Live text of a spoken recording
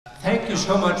Thank you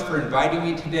so much for inviting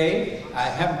me today. I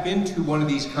haven't been to one of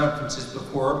these conferences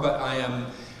before, but I am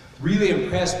really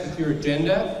impressed with your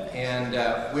agenda and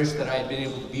wish that I had been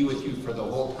able to be with you for the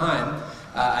whole time.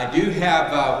 I do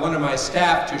have one of my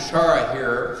staff, Tashara,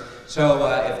 here, so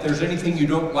if there's anything you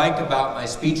don't like about my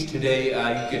speech today,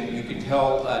 you can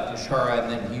tell Tashara,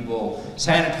 and then he will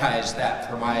sanitize that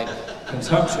for my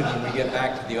consumption when we get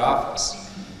back to the office.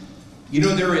 You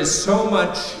know, there is so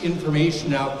much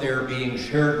information out there being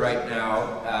shared right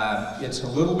now. It's a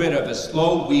little bit of a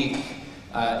slow week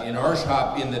in our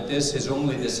shop in that this is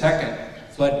only the second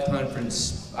flood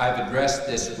conference I've addressed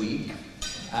this week.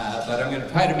 But I'm going to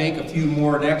try to make a few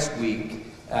more next week.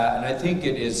 And I think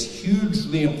it is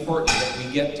hugely important that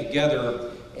we get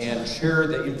together and share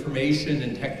the information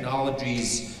and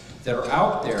technologies that are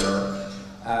out there.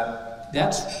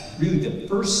 That's really the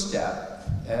first step.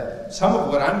 Some of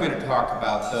what I'm going to talk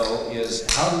about, though, is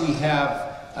how do we have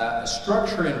a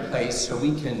structure in place so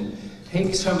we can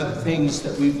take some of the things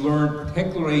that we've learned,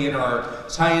 particularly in our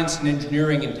science and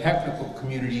engineering and technical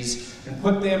communities, and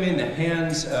put them in the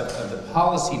hands of the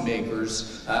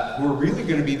policymakers who are really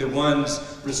going to be the ones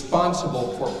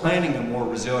responsible for planning a more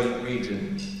resilient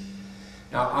region.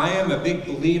 Now, I am a big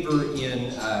believer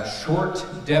in short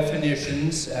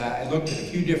definitions. I looked at a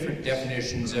few different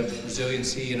definitions of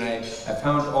resiliency, and I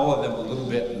found all of them a little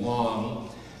bit long.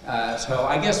 So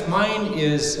I guess mine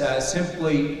is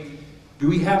simply, do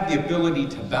we have the ability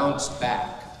to bounce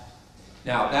back?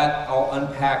 Now, that I'll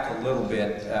unpack a little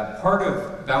bit. Part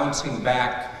of bouncing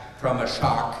back from a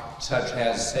shock, such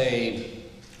as, say,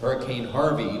 Hurricane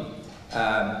Harvey,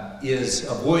 is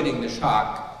avoiding the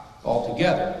shock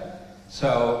altogether.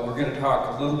 So we're going to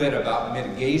talk a little bit about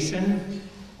mitigation,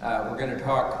 we're going to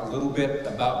talk a little bit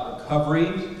about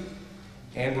recovery,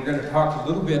 and we're going to talk a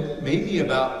little bit maybe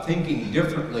about thinking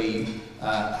differently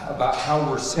about how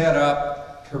we're set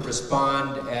up to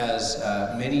respond as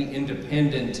many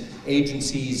independent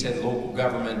agencies and local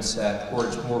governments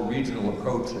towards more regional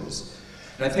approaches.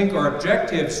 And I think our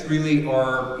objectives really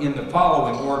are in the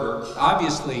following order.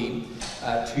 Obviously,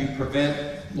 to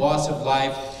prevent loss of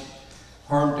life,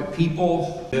 harm to people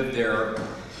who live there,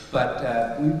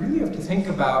 but we really have to think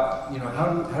about, you know,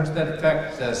 how does that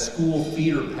affect the school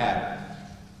feeder pattern?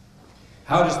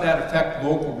 How does that affect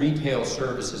local retail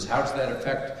services? How does that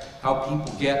affect how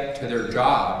people get to their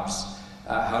jobs?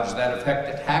 How does that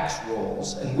affect the tax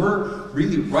rolls? And we're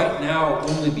really right now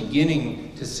only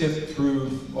beginning to sift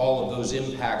through all of those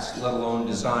impacts, let alone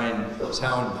design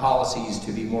sound policies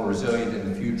to be more resilient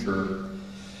in the future.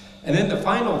 And then the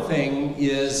final thing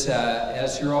is,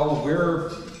 as you're all aware,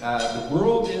 the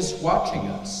world is watching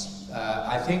us.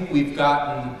 I think we've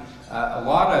gotten a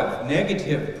lot of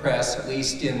negative press, at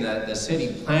least in the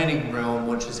city planning realm,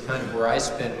 which is kind of where I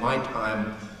spend my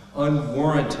time,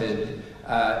 unwarranted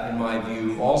in my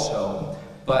view also.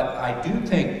 But I do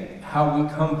think how we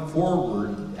come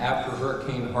forward after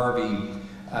Hurricane Harvey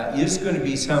is going to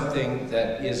be something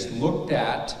that is looked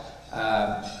at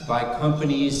by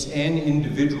companies and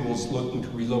individuals looking to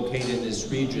relocate in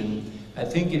this region. I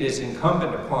think it is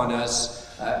incumbent upon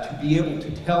us to be able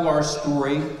to tell our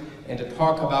story and to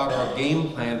talk about our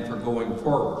game plan for going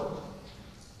forward.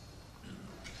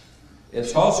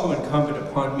 It's also incumbent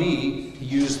upon me to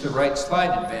use the right slide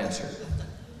advancer.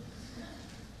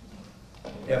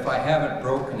 If I haven't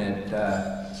broken it,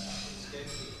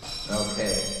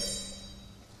 okay.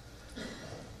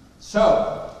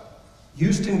 So,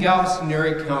 Houston-Galveston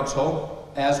Area Council,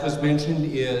 as was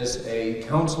mentioned, is a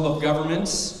council of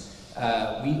governments.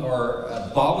 We are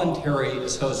a voluntary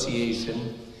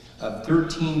association of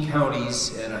 13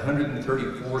 counties and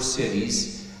 134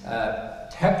 cities.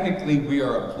 Technically, we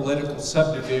are a political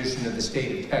subdivision of the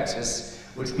state of Texas,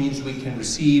 which means we can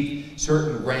receive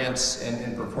certain grants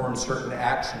and perform certain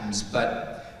actions,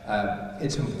 but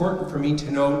it's important for me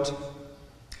to note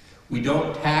we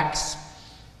don't tax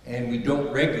and we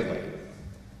don't regulate.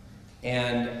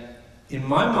 And in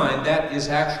my mind, that is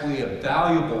actually a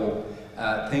valuable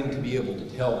thing to be able to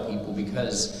tell people,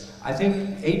 because I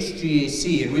think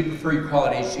HGAC, and we prefer you call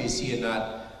it HGAC and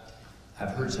not,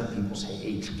 I've heard some people say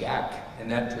HGAC, and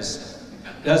that just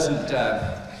doesn't,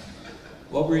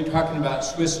 what were you talking about,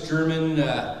 Swiss German?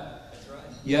 That's right.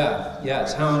 Yeah, it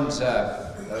sounds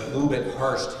a little bit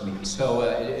harsh to me. So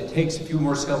it takes a few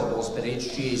more syllables, but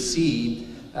HGAC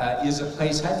is a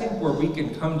place, I think, where we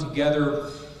can come together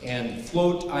and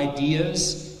float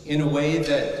ideas in a way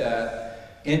that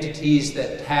entities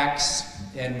that tax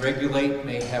and regulate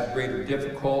may have greater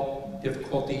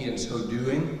difficulty in so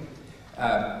doing.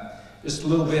 Just a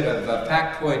little bit of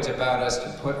factoids about us to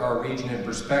put our region in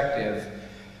perspective.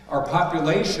 Our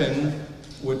population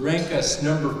would rank us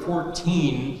number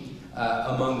 14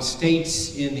 among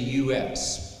states in the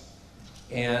U.S.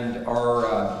 And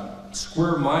our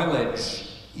square mileage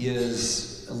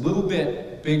is a little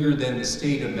bit bigger than the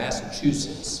state of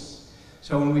Massachusetts.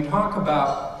 So when we talk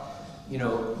about,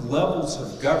 levels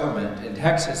of government in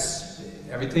Texas,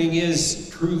 everything is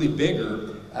truly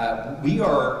bigger. We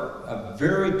are a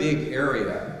very big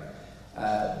area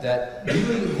that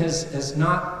really has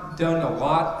not done a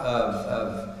lot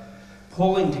of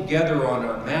pulling together on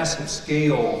a massive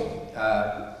scale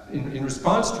in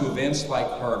response to events like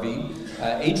Harvey.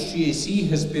 HGAC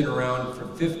has been around for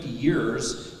 50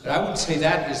 years, but I would say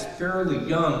that is fairly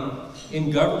young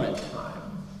in government time.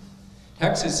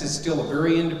 Texas is still a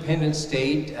very independent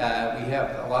state. We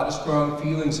have a lot of strong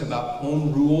feelings about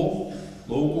home rule,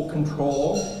 local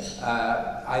control.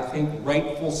 I think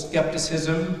rightful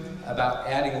skepticism about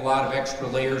adding a lot of extra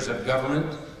layers of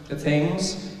government to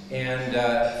things. And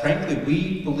frankly,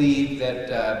 we believe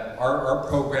that our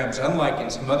programs, unlike in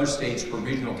some other states where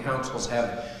regional councils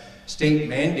have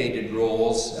state-mandated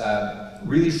roles,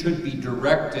 really should be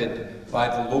directed by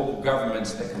the local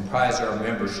governments that comprise our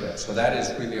membership. So that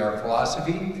is really our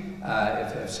philosophy.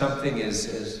 If something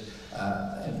is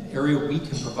an area we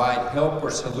can provide help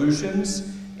or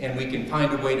solutions, and we can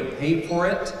find a way to pay for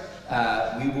it,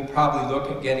 we will probably look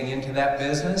at getting into that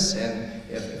business. And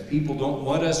if people don't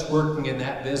want us working in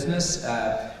that business,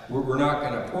 we're not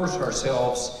going to force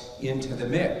ourselves into the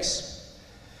mix.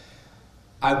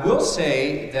 I will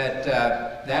say that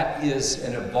that is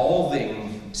an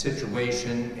evolving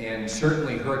situation, and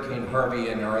certainly Hurricane Harvey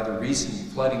and our other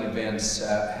recent flooding events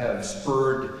have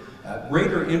spurred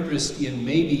greater interest in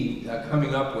maybe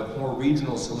coming up with more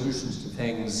regional solutions to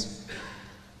things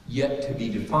yet to be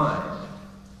defined.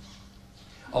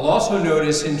 I'll also note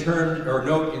in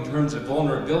terms of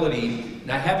vulnerability,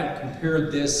 and I haven't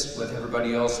compared this with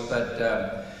everybody else,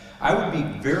 but I would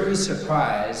be very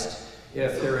surprised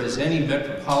if there is any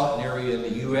metropolitan area in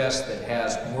the U.S. that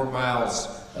has more miles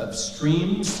of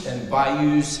streams and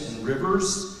bayous and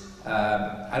rivers.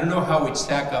 I don't know how we'd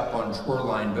stack up on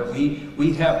shoreline, but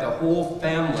we have the whole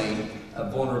family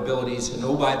of vulnerabilities. And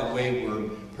oh, by the way, we're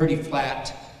pretty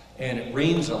flat and it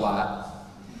rains a lot.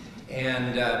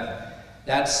 And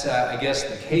that's, I guess,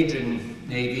 the Cajun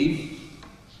Navy.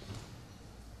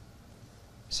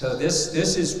 So this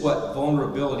is what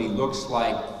vulnerability looks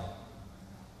like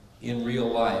in real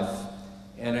life.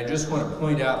 And I just want to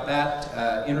point out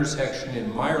that intersection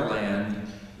in Meyerland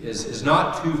is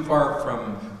not too far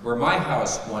from where my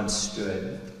house once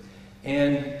stood,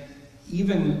 and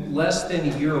even less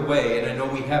than a year away, and I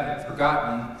know we haven't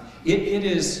forgotten, it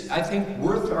is, I think,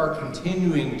 worth our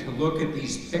continuing to look at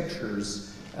these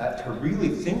pictures to really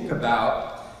think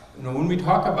about, when we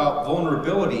talk about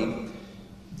vulnerability,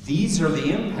 these are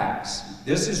the impacts.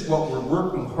 This is what we're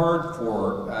working hard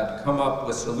for to come up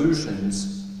with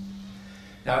solutions.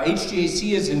 Now,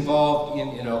 HGAC is involved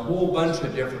in a whole bunch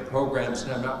of different programs,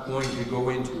 and I'm not going to go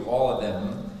into all of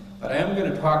them, but I am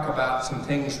going to talk about some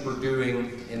things we're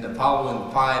doing in the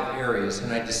following 5 areas,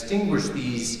 and I distinguish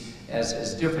these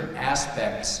as different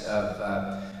aspects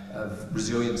of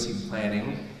resiliency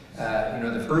planning.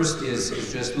 The first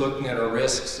is just looking at our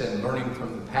risks and learning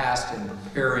from the past and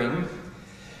preparing.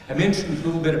 I mentioned a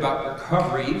little bit about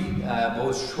recovery,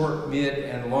 both short, mid,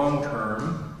 and long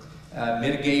term.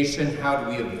 Mitigation, how do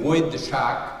we avoid the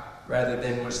shock rather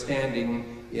than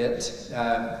withstanding it.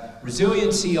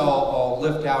 Resiliency, I'll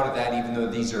lift out of that, even though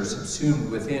these are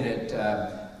subsumed within it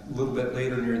a little bit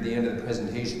later near the end of the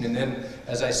presentation. And then,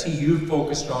 as I see you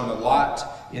focused on a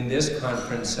lot in this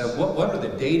conference, what are the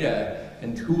data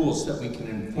and tools that we can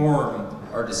inform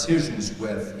our decisions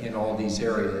with in all these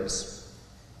areas?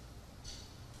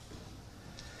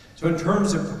 So in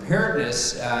terms of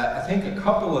preparedness, I think a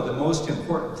couple of the most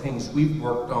important things we've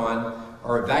worked on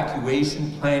are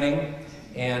evacuation planning,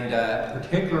 and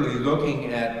particularly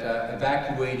looking at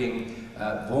evacuating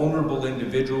vulnerable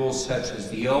individuals such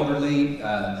as the elderly,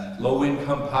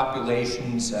 low-income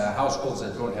populations, households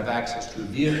that don't have access to a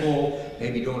vehicle,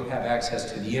 maybe don't have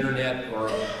access to the internet,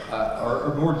 or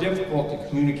are more difficult to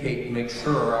communicate and make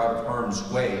sure are out of harm's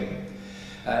way.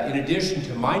 In addition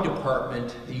to my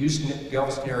department, the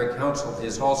Houston-Galveston Area Council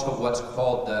is also what's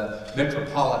called the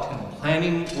Metropolitan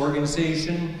Planning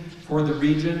Organization for the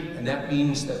region, and that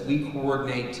means that we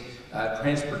coordinate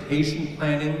transportation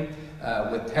planning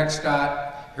with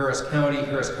TxDOT, Harris County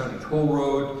Toll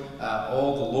Road,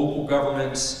 all the local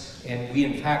governments, and we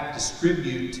in fact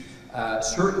distribute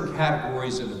certain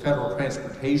categories of the federal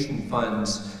transportation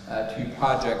funds to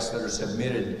projects that are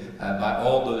submitted by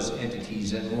all those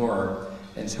entities and more.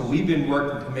 And so we've been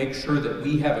working to make sure that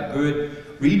we have a good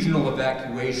regional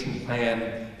evacuation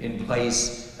plan in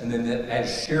place and then that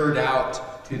as shared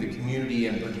out to the community,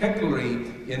 and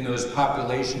particularly in those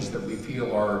populations that we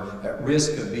feel are at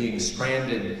risk of being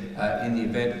stranded in the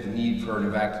event of the need for an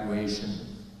evacuation.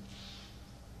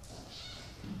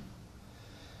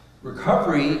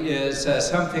 Recovery is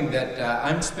something that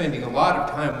I'm spending a lot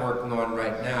of time working on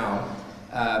right now.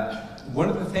 One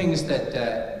of the things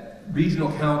that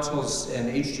regional councils and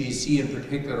HGC in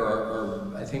particular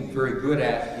are, I think, very good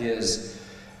at is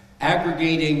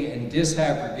aggregating and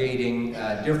disaggregating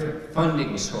different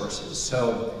funding sources.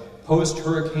 So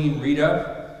post-Hurricane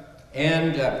Rita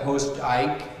and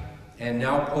post-Ike and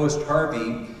now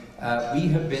post-Harvey, we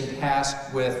have been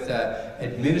tasked with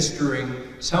administering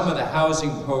some of the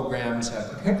housing programs,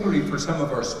 particularly for some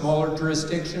of our smaller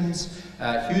jurisdictions.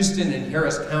 Houston and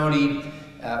Harris County,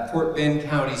 Fort Bend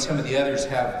County, some of the others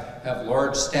have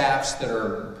large staffs that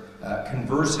are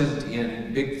conversant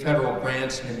in big federal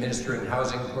grants and administering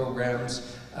housing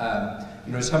programs.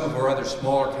 Some of our other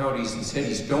smaller counties and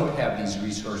cities don't have these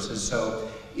resources. So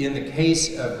in the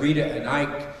case of Rita and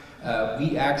Ike,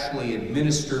 we actually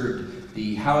administered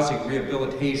the housing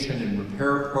rehabilitation and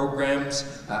repair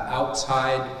programs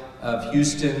outside of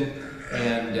Houston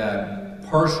and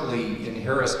partially in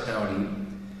Harris County.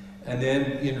 And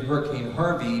then in Hurricane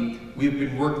Harvey, we've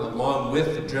been working along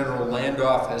with the General Land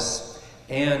Office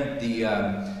and the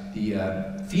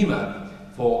FEMA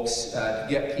folks to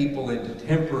get people into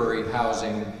temporary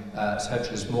housing,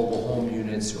 such as mobile home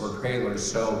units or trailers.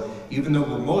 So even though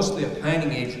we're mostly a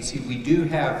planning agency, we do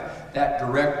have that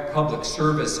direct public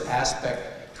service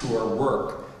aspect to our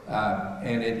work.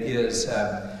 And it is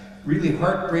really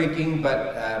heartbreaking,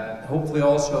 but hopefully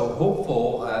also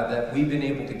hopeful that we've been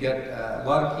able to get a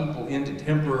lot of people into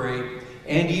temporary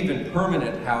and even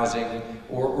permanent housing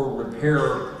or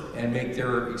repair and make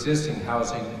their existing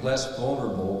housing less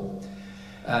vulnerable.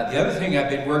 The other thing I've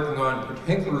been working on,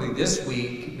 particularly this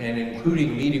week, and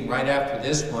including a meeting right after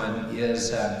this one,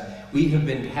 is we have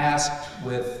been tasked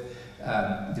with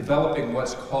developing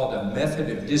what's called a method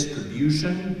of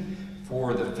distribution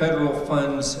for the federal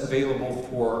funds available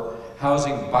for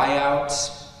housing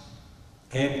buyouts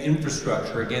and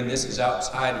infrastructure. Again, this is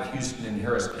outside of Houston and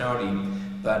Harris County,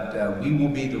 but we will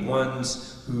be the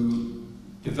ones who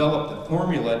develop the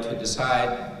formula to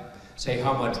decide, say,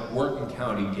 how much Wharton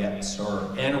County gets, or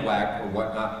Anahuac, or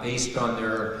whatnot, based on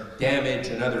their damage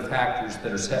and other factors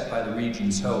that are set by the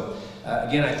region. So,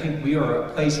 again, I think we are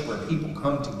a place where people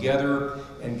come together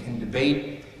and can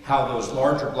debate how those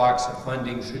larger blocks of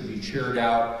funding should be shared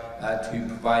out to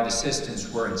provide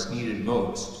assistance where it's needed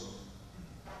most.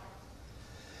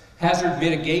 Hazard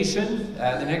mitigation,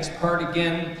 the next part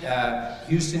again,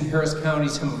 Houston, Harris County,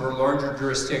 some of our larger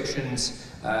jurisdictions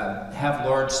have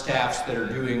large staffs that are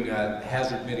doing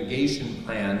hazard mitigation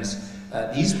plans.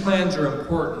 These plans are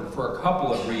important for a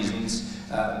couple of reasons.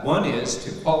 One is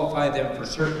to qualify them for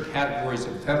certain categories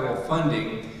of federal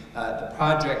funding. The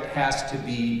project has to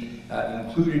be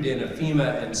included in a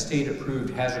FEMA and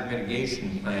state-approved hazard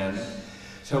mitigation plan.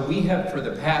 So we have, for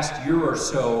the past year or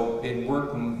so, been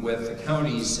working with the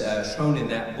counties shown in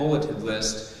that bulleted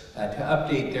list to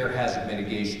update their hazard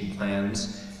mitigation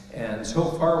plans. And so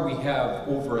far we have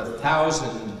over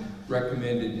 1,000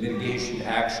 recommended mitigation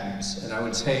actions. And I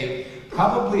would say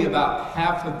probably about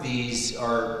half of these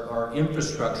are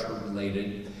infrastructure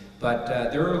related, but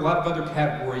there are a lot of other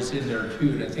categories in there too.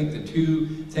 And I think the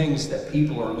two things that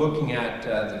people are looking at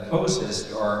the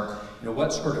closest are,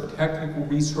 what sort of technical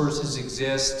resources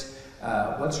exist,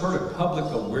 what sort of public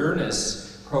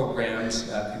awareness programs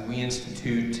can we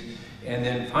institute, and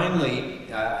then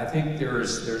finally, I think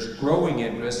there's growing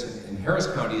interest, and Harris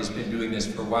County has been doing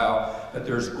this for a while, but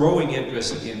there's growing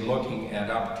interest in looking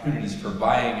at opportunities for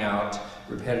buying out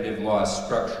repetitive loss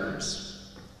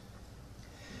structures.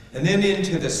 And then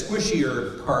into the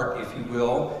squishier part, if you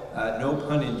will, no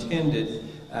pun intended,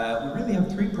 we really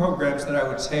have three programs that I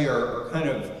would say are kind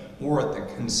of more at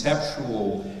the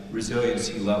conceptual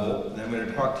resiliency level, and I'm going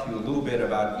to talk to you a little bit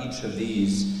about each of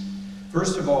these.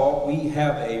 First of all, we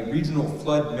have a regional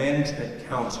flood management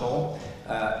council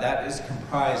that is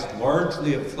comprised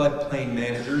largely of floodplain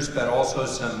managers, but also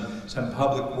some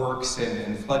public works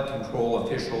and flood control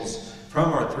officials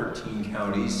from our 13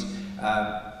 counties.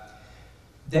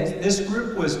 This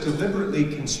group was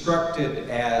deliberately constructed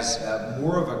as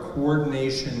more of a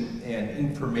coordination and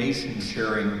information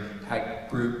sharing type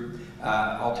group.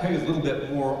 I'll tell you a little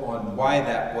bit more on why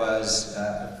that was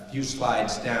a few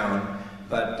slides down.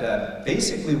 But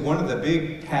basically, one of the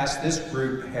big tasks this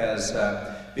group has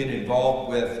been involved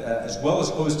with, as well as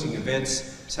hosting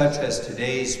events such as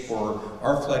today's for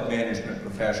our flood management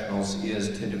professionals,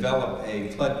 is to develop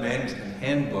a flood management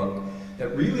handbook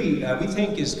that really we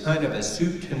think is kind of a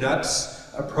soup to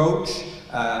nuts approach,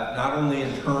 not only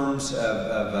in terms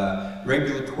of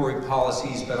regulatory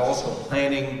policies, but also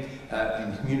planning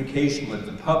and communication with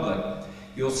the public.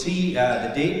 You'll see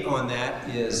the date on that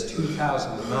is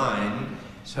 2009.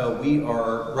 So we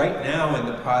are right now in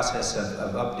the process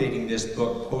of updating this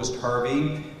book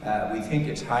post-Harvey. We think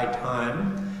it's high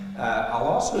time. I'll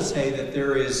also say that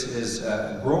there is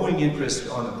a growing interest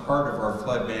on the part of our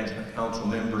Flood Management Council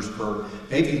members for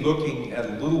maybe looking at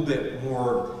a little bit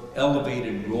more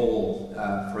elevated role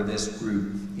for this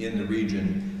group in the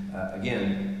region,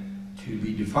 again, to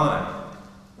be defined.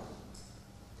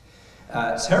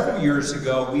 Several years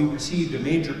ago, we received a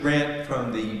major grant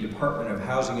from the Department of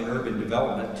Housing and Urban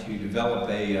Development to develop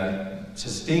a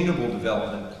sustainable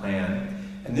development plan.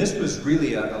 And this was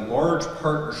really a large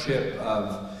partnership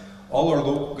of all our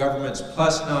local governments,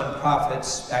 plus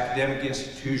nonprofits, academic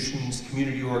institutions,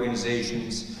 community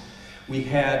organizations. We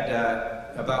had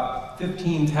about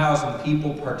 15,000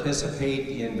 people participate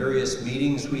in various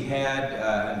meetings we had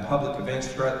and public events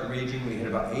throughout the region. We had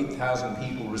about 8,000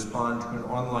 people respond to an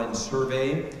online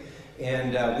survey.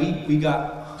 And we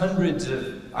got hundreds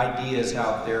of ideas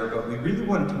out there, but we really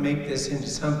wanted to make this into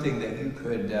something that you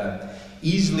could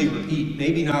easily repeat,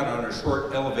 maybe not on a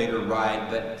short elevator ride,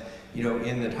 but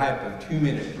in the type of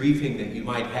 2-minute briefing that you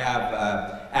might have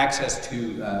access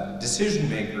to a decision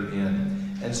maker in.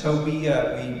 And so we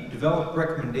developed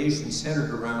recommendations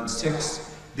centered around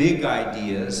 6 big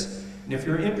ideas. And if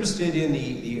you're interested in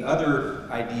the other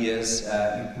ideas,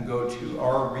 you can go to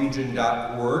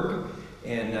ourregion.org,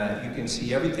 and you can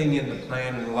see everything in the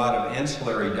plan and a lot of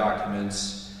ancillary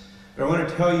documents. But I want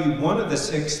to tell you one of the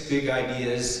 6 big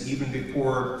ideas, even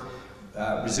before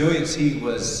resiliency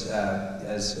was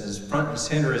as front and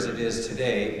center as it is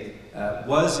today,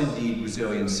 was indeed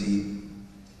resiliency.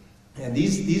 And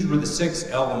these were the 6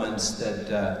 elements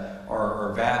that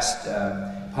our vast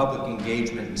public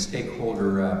engagement and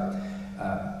stakeholder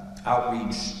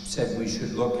outreach said we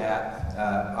should look at.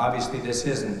 Obviously, this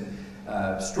isn't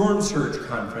a storm surge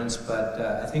conference, but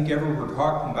I think everything we're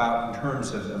talking about in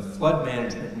terms of flood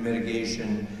management and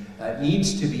mitigation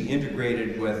needs to be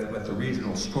integrated with the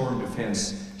regional storm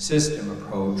defense system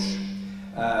approach.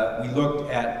 We looked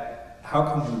at how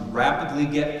can we rapidly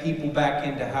get people back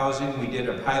into housing. We did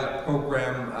a pilot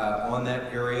program on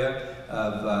that area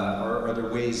of are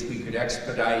there ways we could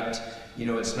expedite.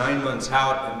 It's 9 months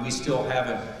out and we still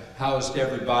haven't housed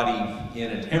everybody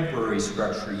in a temporary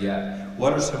structure yet.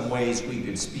 What are some ways we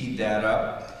could speed that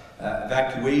up?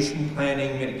 Evacuation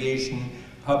planning, mitigation,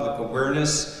 public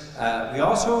awareness. We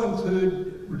also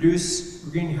include reduce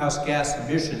greenhouse gas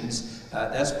emissions.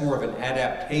 That's more of an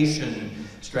adaptation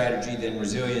strategy than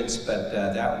resilience, but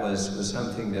that was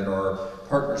something that our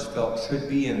partners felt should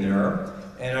be in there.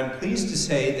 And I'm pleased to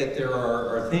say that there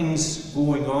are things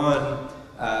going on,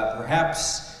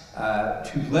 perhaps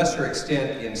to lesser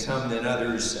extent in some than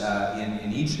others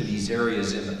in each of these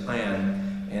areas in the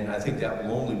plan, and I think that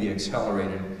will only be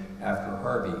accelerated after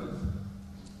Harvey.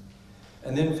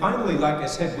 And then finally, like I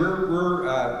said, we're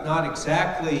not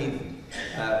exactly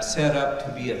set up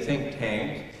to be a think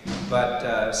tank,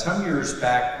 but some years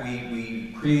back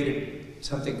we created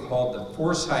something called the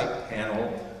Foresight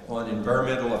Panel on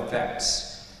Environmental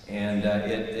Effects, and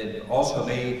it also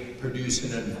may produce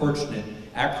an unfortunate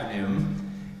acronym,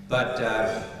 but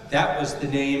that was the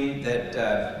name that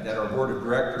our board of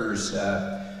directors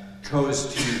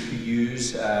chose to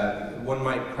use. One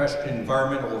might question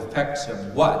environmental effects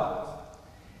of what?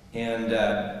 And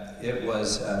it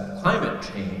was climate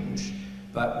change,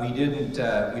 but we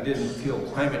didn't feel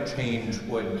climate change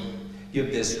would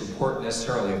give this report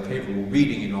necessarily a favorable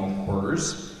reading in all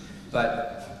quarters.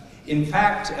 But in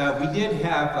fact, we did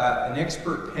have an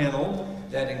expert panel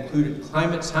that included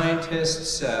climate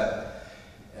scientists,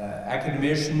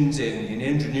 academicians in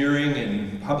engineering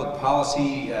and public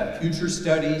policy, future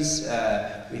studies.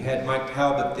 We had Mike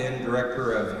Talbot, then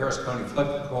director of Harris County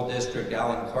Flood Control District,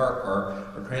 Alan Clark,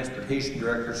 our transportation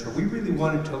director. So we really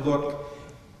wanted to look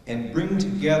and bring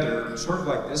together, sort of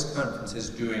like this conference is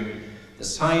doing, the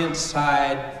science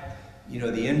side,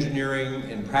 the engineering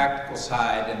and practical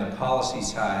side, and the policy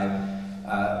side.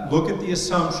 Look at the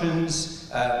assumptions,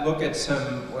 look at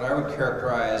some, what I would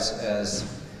characterize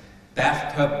as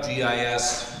bathtub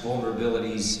GIS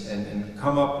vulnerabilities, and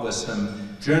come up with some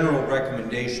general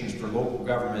recommendations for local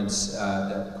governments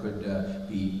that could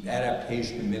be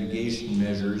adaptation and mitigation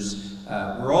measures.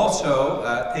 We're also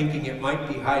thinking it might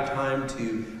be high time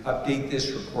to update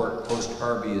this report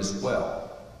post-Harvey as well.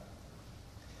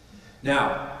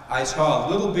 Now, I saw a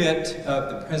little bit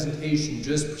of the presentation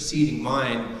just preceding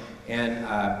mine, and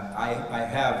I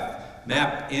have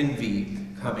map envy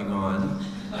coming on.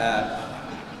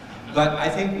 But I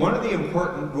think one of the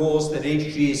important roles that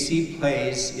HGAC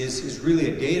plays is really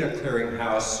a data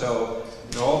clearinghouse. So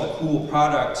all the cool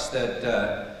products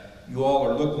that you all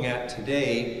are looking at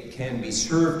today can be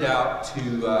served out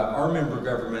to our member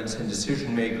governments and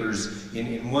decision makers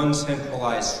in one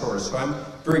centralized source. So I'm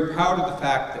very proud of the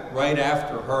fact that right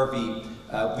after Harvey,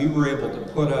 we were able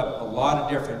to put up a lot of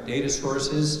different data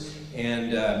sources,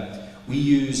 and we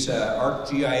use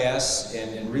ArcGIS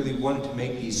and really wanted to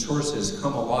make these sources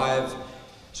come alive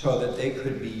so that they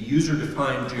could be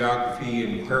user-defined geography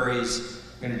and queries.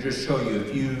 I'm going to just show you a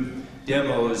few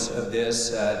demos of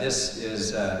this. This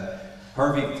is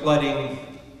Harvey flooding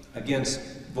against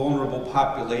vulnerable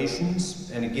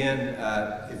populations. And again,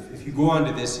 if you go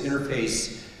onto this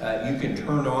interface, you can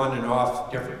turn on and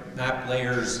off different map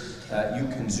layers. You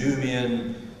can zoom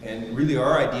in. And really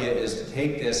our idea is to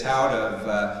take this out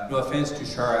of, no offense to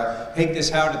Shara, take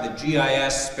this out of the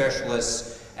GIS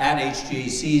specialists at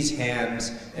HGAC's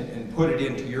hands and put it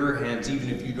into your hands,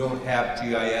 even if you don't have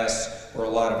GIS or a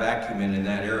lot of acumen in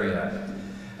that area.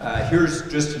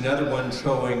 Here's just another one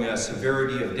showing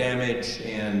severity of damage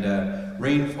and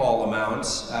rainfall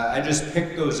amounts. I just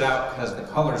picked those out because the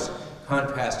colors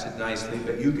contrasted nicely,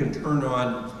 but you can turn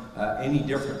on any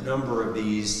different number of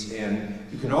these, and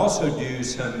you can also do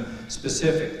some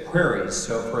specific queries.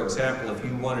 So for example, if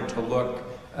you wanted to look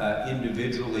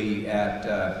individually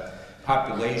at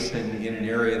population in an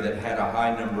area that had a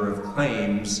high number of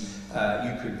claims,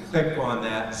 you could click on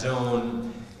that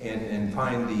zone and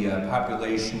find the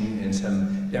population and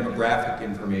some demographic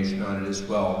information on it as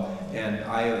well. And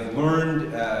I have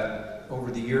learned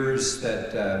over the years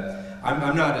that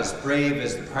I'm not as brave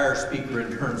as the prior speaker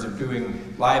in terms of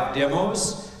doing live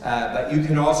demos, but you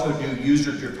can also do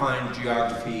user-defined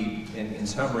geography and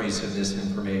summaries of this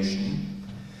information.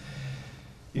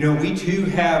 You know, we too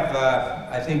have,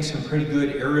 I think, some pretty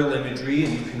good aerial imagery,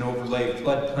 and you can overlay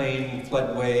floodplain,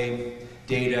 floodway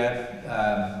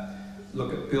data,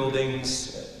 look at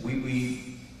buildings.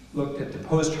 We looked at the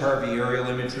post-Harvey aerial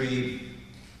imagery,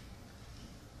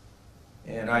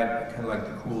 and I kind of like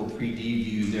the cool 3D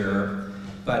view there.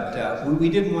 But we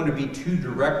didn't want to be too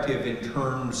directive in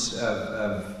terms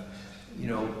of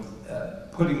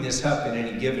putting this up in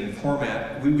any given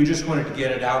format. We just wanted to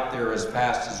get it out there as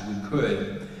fast as we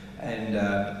could. And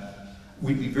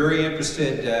we'd be very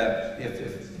interested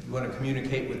if you want to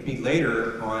communicate with me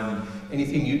later on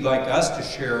anything you'd like us to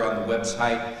share on the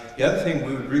website. The other thing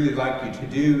we would really like you to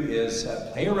do is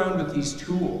play around with these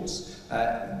tools.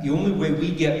 The only way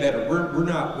we get better, we're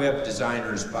not web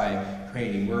designers by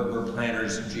training, we're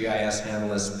planners and GIS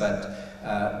analysts, but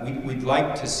we'd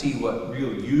like to see what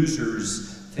real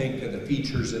users think of the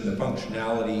features and the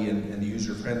functionality and the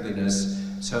user friendliness.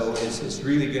 So it's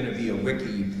really going to be a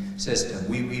wiki system.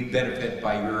 We benefit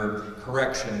by your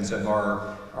corrections of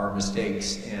our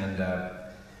mistakes and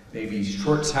maybe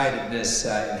short-sightedness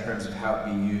in terms of how it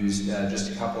be used.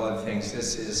 Just a couple other things.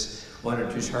 This is one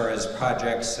of Tushara's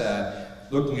projects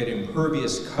looking at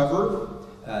impervious cover.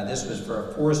 This was for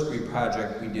a forestry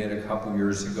project we did a couple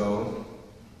years ago.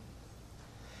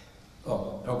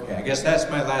 Oh, okay, I guess that's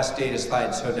my last data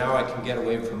slide, so now I can get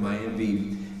away from my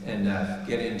envy and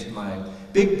get into my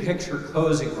big picture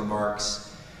closing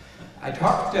remarks. I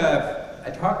talked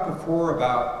before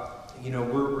about,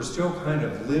 we're still kind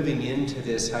of living into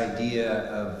this idea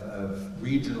of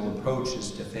regional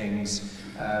approaches to things.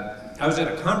 I was at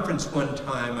a conference one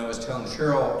time, I was telling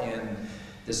Cheryl, and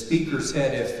the speaker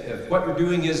said, if what you're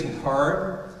doing isn't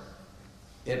hard,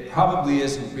 it probably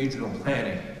isn't regional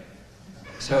planning.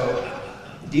 So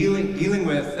dealing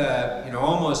with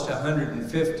almost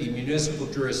 150 municipal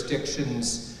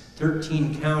jurisdictions,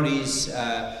 13 counties,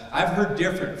 I've heard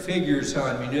different figures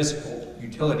on municipal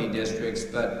utility districts,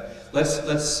 but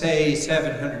let's say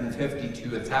 750 to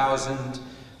 1,000,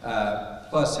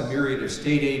 plus a myriad of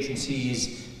state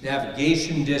agencies,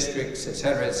 navigation districts, et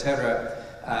cetera, et cetera.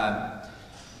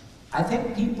 I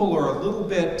think people are a little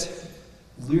bit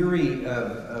leery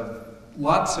of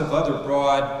lots of other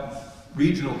broad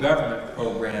regional government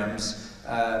programs.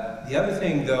 The other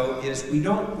thing, though, is we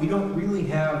don't really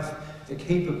have the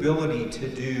capability to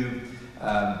do,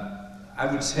 I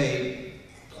would say,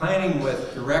 planning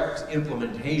with direct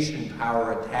implementation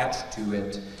power attached to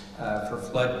it for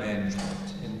flood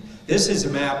management. And this is a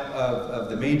map of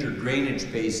the major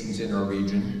drainage basins in our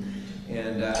region,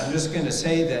 and I'm just going to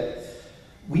say that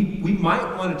we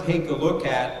might want to take a look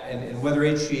at, and whether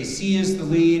HGAC is the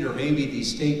lead, or maybe the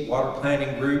state water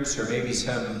planning groups, or maybe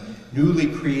some newly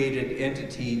created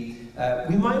entity,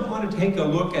 we might want to take a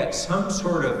look at some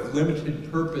sort of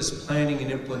limited purpose planning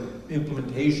and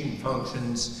implementation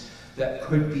functions that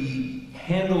could be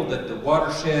handled at the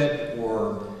watershed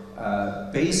or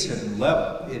basin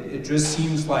level. It just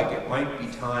seems like it might be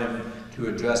time to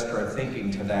adjust our thinking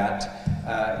to that.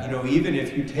 You know, even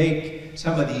if you take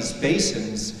some of these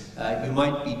basins, you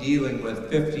might be dealing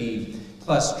with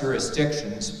 50+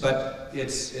 jurisdictions, but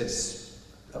it's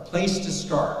a place to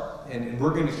start, and we're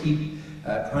going to keep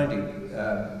trying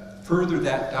to further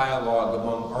that dialogue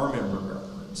among our member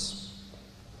governments.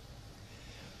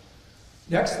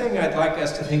 Next thing I'd like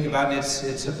us to think about, and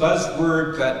it's a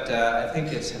buzzword, but I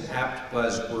think it's an apt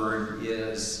buzzword,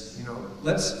 is, you know,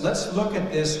 let's look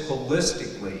at this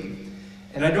holistically.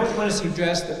 And I don't want to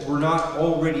suggest that we're not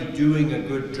already doing a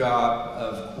good job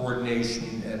of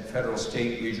coordination at federal,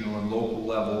 state, regional, and local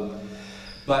level,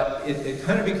 but it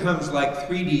kind of becomes like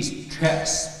 3D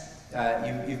chess.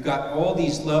 You've got all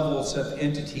these levels of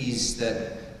entities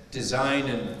that design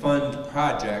and fund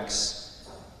projects.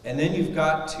 And then you've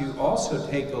got to also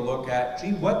take a look at,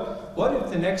 gee, what if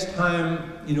the next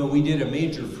time, you know, we did a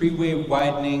major freeway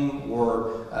widening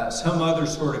or some other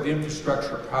sort of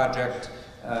infrastructure project,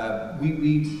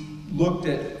 we looked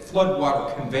at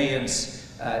floodwater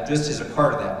conveyance just as a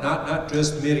part of that, not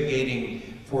just mitigating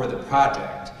for the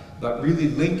project, but really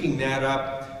linking that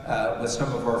up with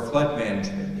some of our flood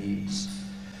management needs.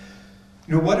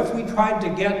 You know, what if we tried to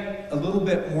get a little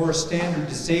bit more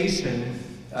standardization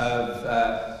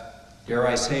of, dare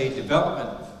I say,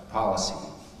 development policy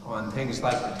on things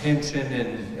like retention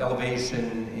and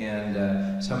elevation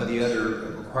and some of the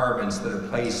other requirements that are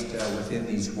placed within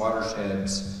these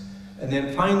watersheds. And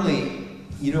then finally,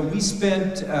 you know, we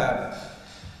spent,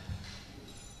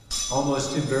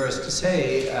 almost embarrassed to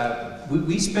say,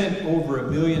 we spent over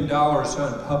 $1 million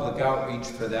on public outreach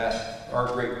for that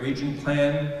Our Great Region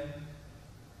plan.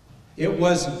 It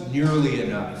wasn't nearly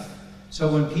enough.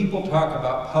 So when people talk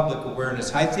about public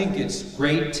awareness, I think it's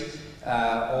great,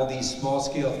 all these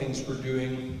small-scale things we're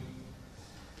doing.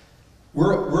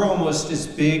 We're almost as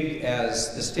big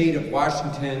as the state of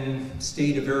Washington,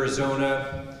 state of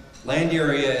Arizona. Land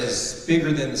area is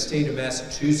bigger than the state of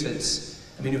Massachusetts.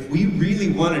 I mean, if we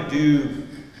really want to do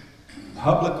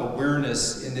public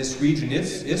awareness in this region,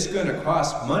 it's going to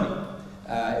cost money.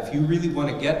 If you really want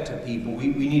to get to people, we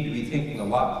need to be thinking a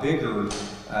lot bigger.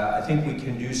 I think we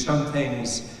can do some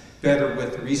things better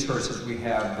with the resources we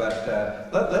have,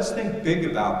 but let's think big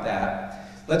about that.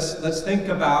 Let's think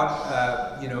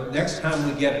about, you know, next time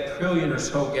we get 1 trillion or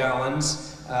so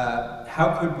gallons,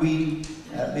 how could we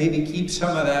maybe keep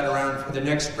some of that around for the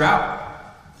next drought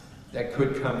that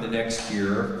could come the next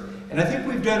year? And I think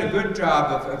we've done a good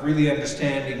job of really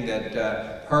understanding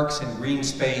that parks and green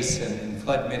space and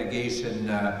flood mitigation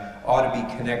ought to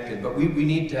be connected, but we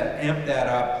need to amp that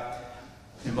up,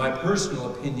 in my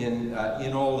personal opinion,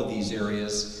 in all of these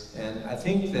areas. And I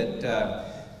think that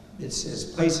it's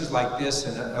places like this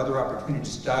and other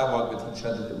opportunities to dialogue with each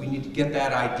other that we need to get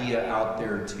that idea out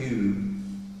there too.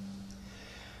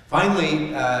 Finally,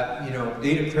 you know,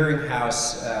 Data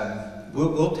Clearinghouse,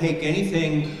 we'll take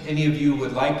anything any of you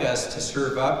would like us to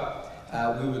serve up.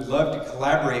 We would love to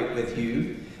collaborate with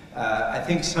you. I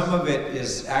think some of it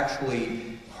is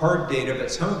actually hard data,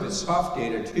 but some of it's soft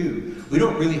data too. We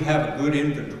don't really have a good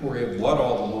inventory of what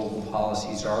all the local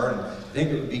policies are, and I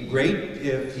think it would be great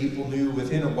if people knew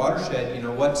within a watershed, you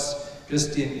know, what's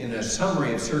just in a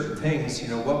summary of certain things, you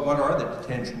know, what are the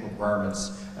detention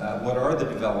requirements, what are the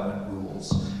development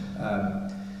rules.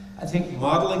 I think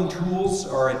modeling tools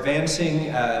are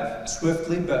advancing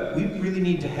swiftly, but we really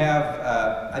need to have,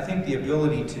 I think, the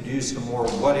ability to do some more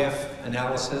what-if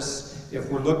analysis. If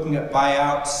we're looking at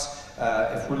buyouts,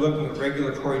 if we're looking at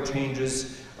regulatory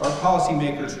changes, our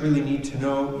policymakers really need to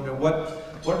know, you know, what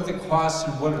are the costs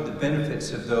and what are the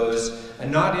benefits of those,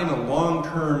 and not in a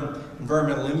long-term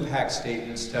environmental impact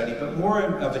statement study, but more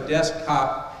of a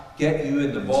desktop, get you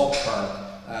in the ballpark.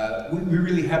 We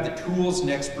really have the tools and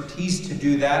expertise to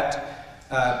do that.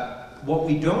 What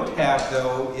we don't have,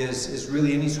 though, is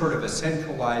really any sort of a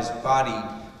centralized body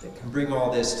that can bring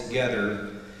all this together.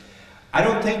 I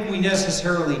don't think we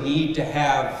necessarily need to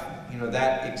have, you know,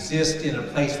 that exist in a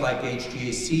place like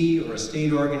HGAC or a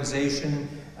state organization.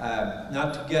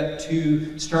 Not to get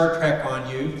too Star Trek on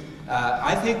you,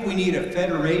 I think we need a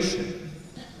federation.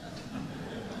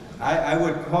 I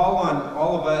would call on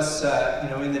all of us, you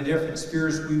know, in the different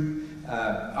spheres we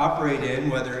operate in,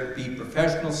 whether it be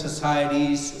professional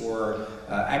societies or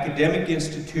academic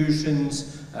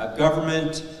institutions,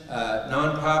 government,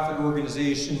 nonprofit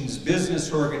organizations,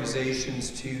 business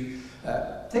organizations, to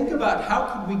think about how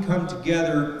could we come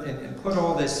together and put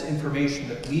all this information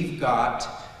that we've got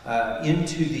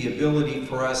into the ability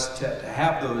for us to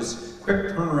have those quick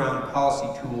turnaround policy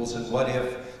tools and what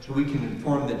if so we can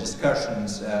inform the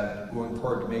discussions going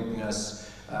forward to making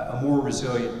us a more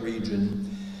resilient region.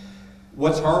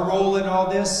 What's our role in all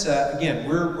this? Again,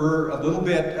 we're a little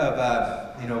bit of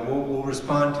a, we'll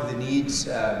respond to the needs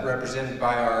represented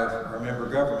by our member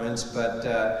governments, but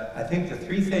I think the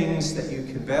three things that you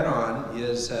can bet on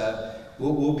is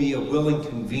we'll be a willing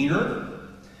convener,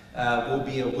 we'll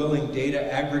be a willing data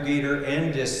aggregator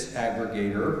and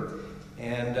disaggregator,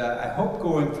 and I hope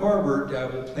going forward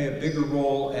we'll play a bigger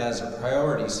role as a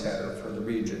priority setter for the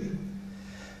region.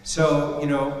 So,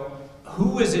 who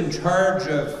was in charge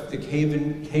of the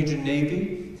Cajun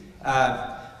Navy?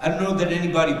 I don't know that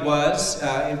anybody was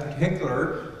in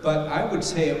particular, but I would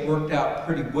say it worked out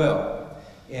pretty well.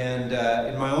 And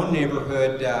in my own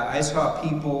neighborhood, I saw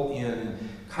people in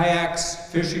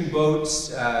kayaks, fishing boats,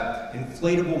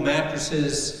 inflatable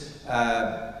mattresses.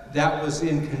 That was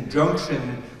in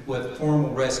conjunction with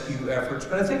formal rescue efforts.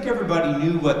 But I think everybody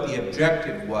knew what the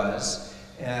objective was.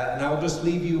 And I'll just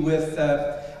leave you with,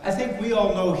 I think we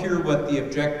all know here what the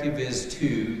objective is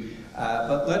too,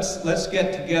 but let's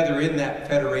get together in that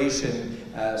federation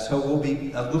so we'll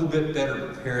be a little bit better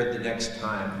prepared the next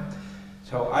time.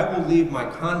 So I will leave my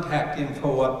contact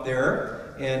info up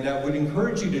there, and would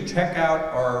encourage you to check out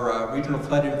our regional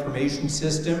flood information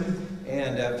system,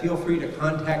 and feel free to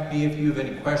contact me if you have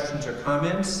any questions or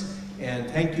comments. And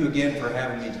thank you again for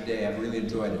having me today. I've really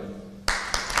enjoyed it.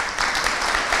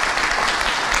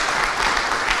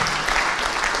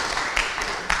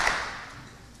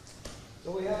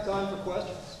 So we have time for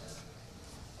questions.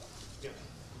 Yeah.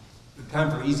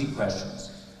 Time for easy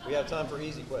questions. We have time for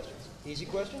easy questions. Easy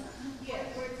question? Yes.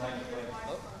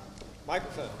 Oh.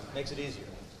 Microphone makes it easier.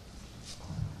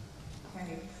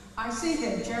 Okay. I see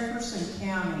that Jefferson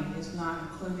County is not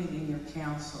included in your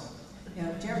council.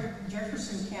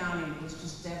 Jefferson County was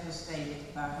just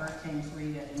devastated by Hurricanes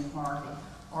Rita and Harvey.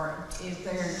 Or if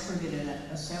they're included in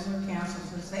a similar council,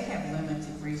 because they have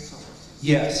limited resources.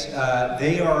 Yes,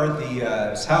 they are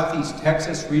the Southeast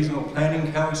Texas Regional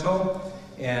Planning Council,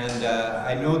 and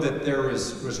I know that there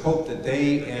was hope that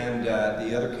they and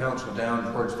the other council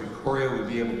down towards Victoria would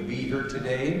be able to be here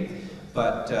today,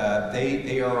 but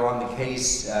they are on the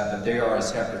case, but they are a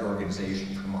separate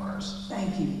organization from ours.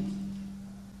 Thank you.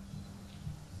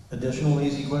 Additional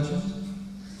easy questions?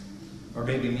 Or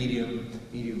maybe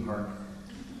medium hard.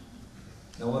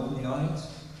 No one from the audience?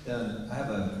 Then I have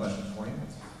a question for you.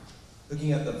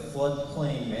 Looking at the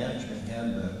floodplain management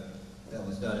handbook that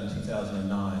was done in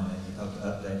 2009 and you helped to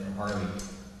update for Harvey,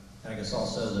 and I guess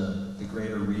also the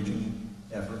greater region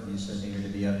effort you said needed to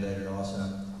be updated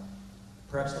also.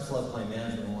 Perhaps the floodplain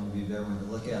management one would be a better one to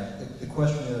look at. The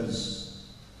question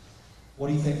is, what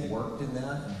do you think worked in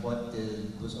that and what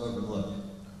was overlooked?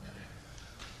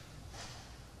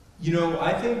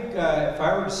 I think if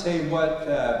I were to say what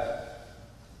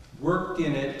worked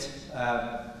in it,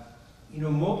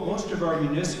 most of our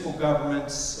municipal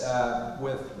governments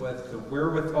with the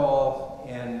wherewithal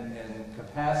and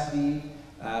capacity,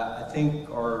 I think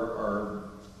are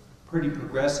pretty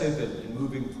progressive in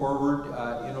moving forward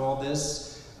in all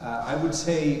this. I would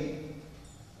say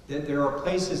that there are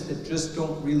places that just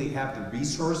don't really have the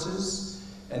resources,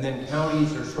 and then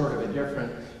counties are sort of a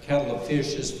different kettle of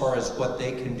fish as far as what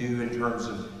they can do in terms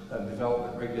of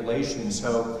development regulations.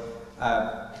 So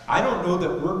I don't know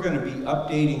that we're going to be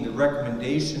updating the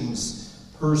recommendations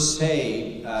per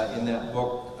se in that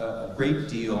book a great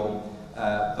deal,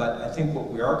 but I think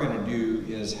what we are going to do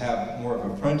is have more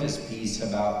of a frontispiece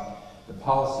about the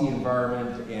policy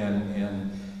environment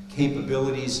and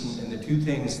capabilities, and the two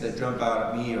things that jump out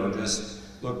at me are just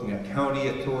looking at county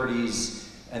authorities,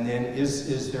 and then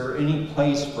is there any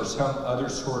place for some other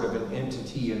sort of an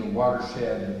entity in a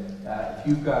watershed? If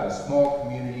you've got a small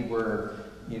community where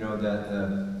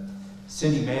the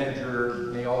city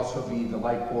manager may also be the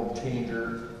light bulb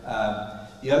changer.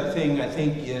 The other thing I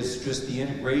think is just the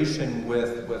integration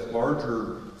with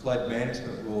larger flood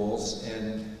management rules,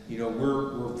 and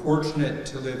we're fortunate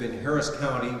to live in Harris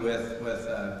County with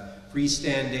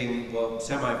freestanding, well,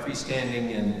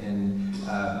 semi-freestanding and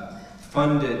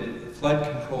funded flood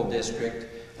control district.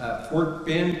 Fort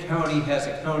Bend County has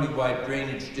a countywide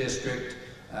drainage district.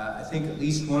 I think at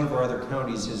least one of our other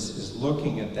counties is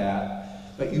looking at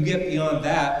that. But you get beyond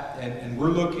that, and we're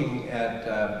looking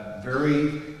at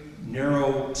very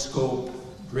narrow scope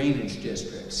drainage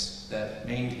districts that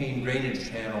maintain drainage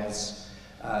channels,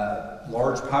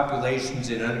 large populations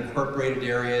in unincorporated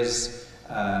areas,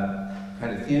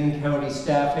 kind of thin county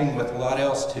staffing with a lot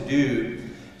else to do.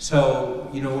 So,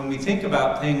 when we think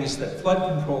about things that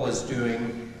flood control is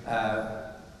doing,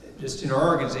 just in our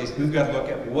organization, we've got to look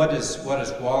at what does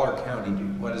Waller County do?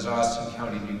 What does Austin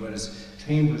County do? What does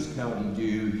Chambers County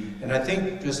do. And I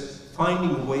think just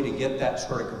finding a way to get that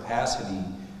sort of capacity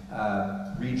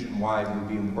region-wide would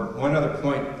be important. One other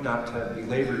point, not to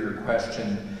belabor your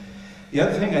question, the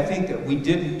other thing I think that we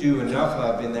didn't do enough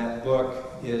of in that book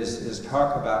is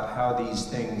talk about how these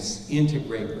things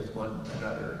integrate with one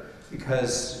another.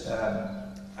 Because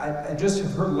I just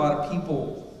have heard a lot of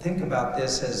people think about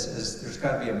this as there's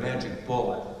got to be a magic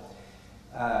bullet.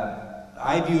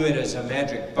 I view it as a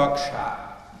magic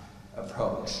buckshot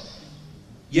approach.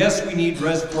 Yes, we need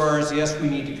reservoirs, yes, we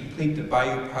need to complete the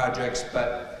bayou projects,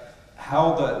 but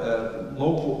how the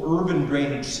local urban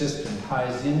drainage system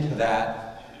ties into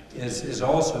that is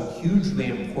also hugely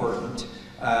important.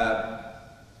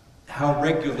 How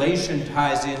regulation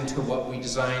ties into what we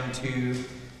design to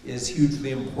is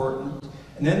hugely important.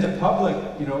 And then the public,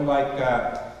 you know, like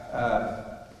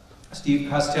Steve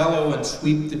Costello and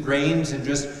Sweep the Drains, and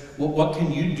just what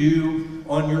can you do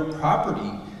on your property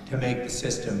to make the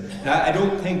system? Now, I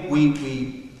don't think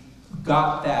we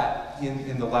got that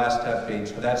in the last update,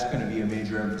 so that's going to be a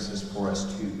major emphasis for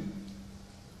us too.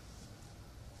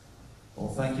 Well,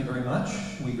 thank you very much.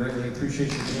 We greatly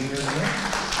appreciate you being here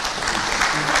today.